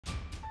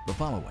The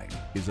following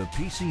is a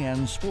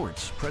PCN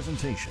Sports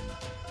presentation.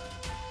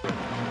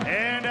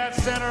 And at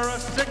center, a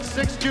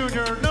 6'6"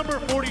 junior, number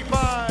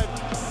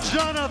 45,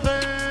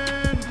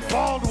 Jonathan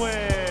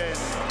Baldwin.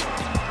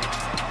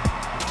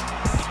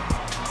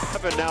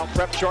 And now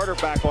Prep Charter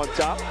back on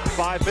top.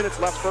 5 minutes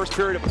left, first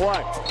period of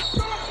play.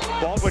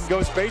 Baldwin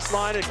goes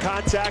baseline and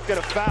contact and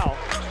a foul.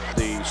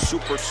 The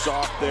super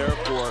soft there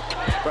for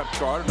Prep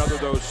Charter, another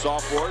of those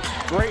sophomores.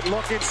 Great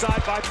look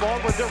inside by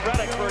Baldwin to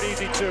Reddick for an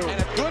easy two.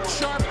 And a good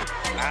sharp.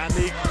 And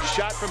the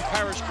shot from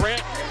Parrish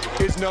Grant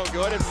is no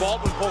good, and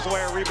Baldwin pulls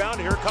away a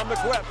rebound. Here come the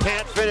Quip.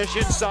 Can't finish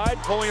inside.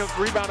 Pulling a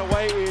rebound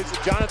away is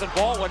Jonathan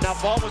Baldwin.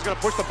 Now Baldwin's going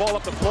to push the ball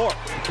up the floor.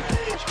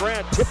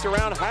 Grant tipped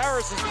around.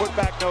 Harris is put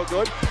back no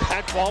good,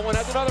 and Baldwin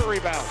has another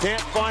rebound.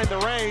 Can't find the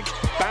range.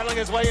 Battling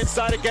his way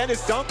inside again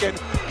is Duncan.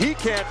 He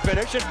can't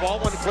finish, and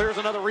Baldwin clears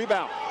another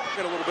rebound.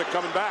 Get a little bit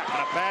coming back.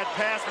 And a bad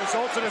pass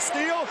results in a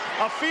steal,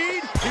 a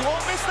feed. He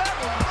won't miss that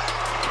one.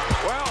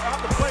 Well, out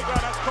the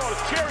playground, that's called a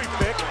cherry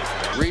pick.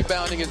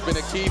 Rebounding has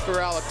been a key for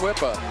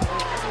Aliquippa,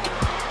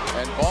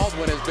 and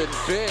Baldwin has been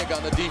big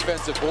on the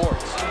defensive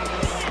boards.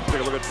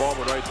 Take a look at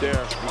Baldwin right there.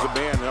 He's a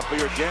man, and up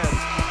here again.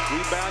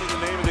 Rebounding,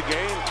 the name of the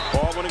game.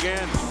 Baldwin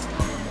again.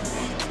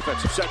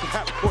 Defensive second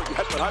half court.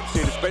 That's what I've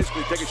seen. Is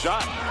basically take a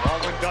shot.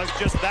 Baldwin does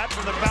just that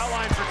from the foul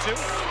line for two.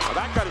 Now,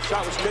 that kind of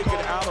shot was taken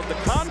out of the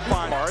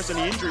confine. And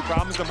the injury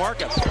problems to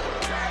Marcus. And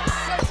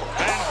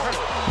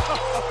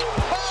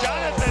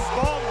Jonathan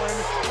Baldwin,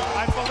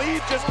 I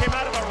believe, just came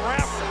out of a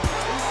rafter.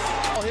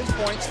 All his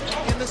points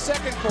in the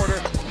second quarter,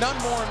 none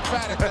more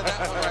emphatic than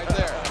that one right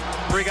there.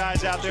 Three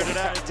guys out there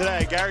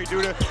today. Gary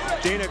Duda,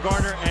 Dana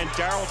Garner, and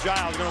Darryl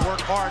Giles going to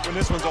work hard when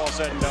this one's all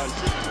said and done.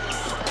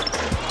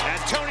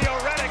 Antonio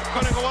Reddick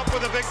going to go up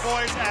with the big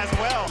boys as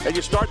well. And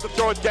you start to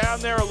throw it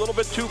down there a little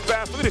bit too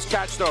fast. Look at this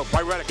catch, though,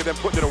 by Reddick, and then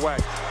putting it away.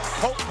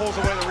 Hope pulls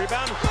away the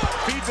rebound,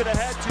 feeds it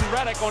ahead to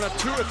Reddick on a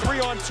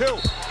 3-on-2.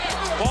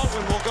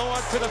 Baldwin will go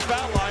up to the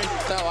foul line.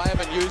 No, I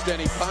haven't used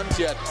any puns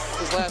yet.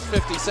 This last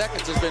 50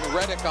 seconds has been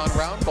Reddick on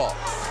round ball.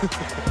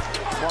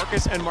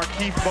 Marcus and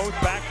Markeith both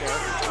back there.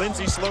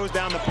 Lindsay slows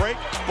down the break.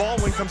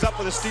 Baldwin comes up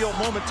with a steal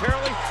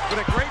momentarily.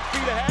 With a great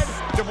feed ahead,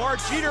 DeMar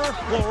Jeter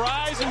will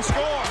rise and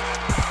score.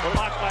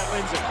 Blocked by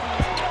Lindsay.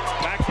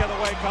 Back the other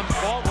way comes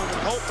Baldwin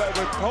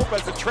with Hope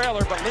as the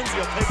trailer, but Lindsay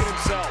will take it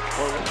himself.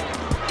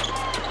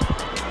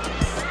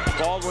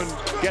 Baldwin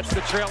gets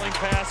the trailing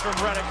pass from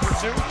Reddick for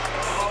two.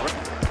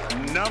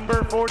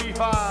 Number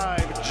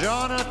 45,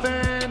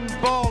 Jonathan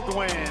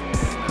Baldwin.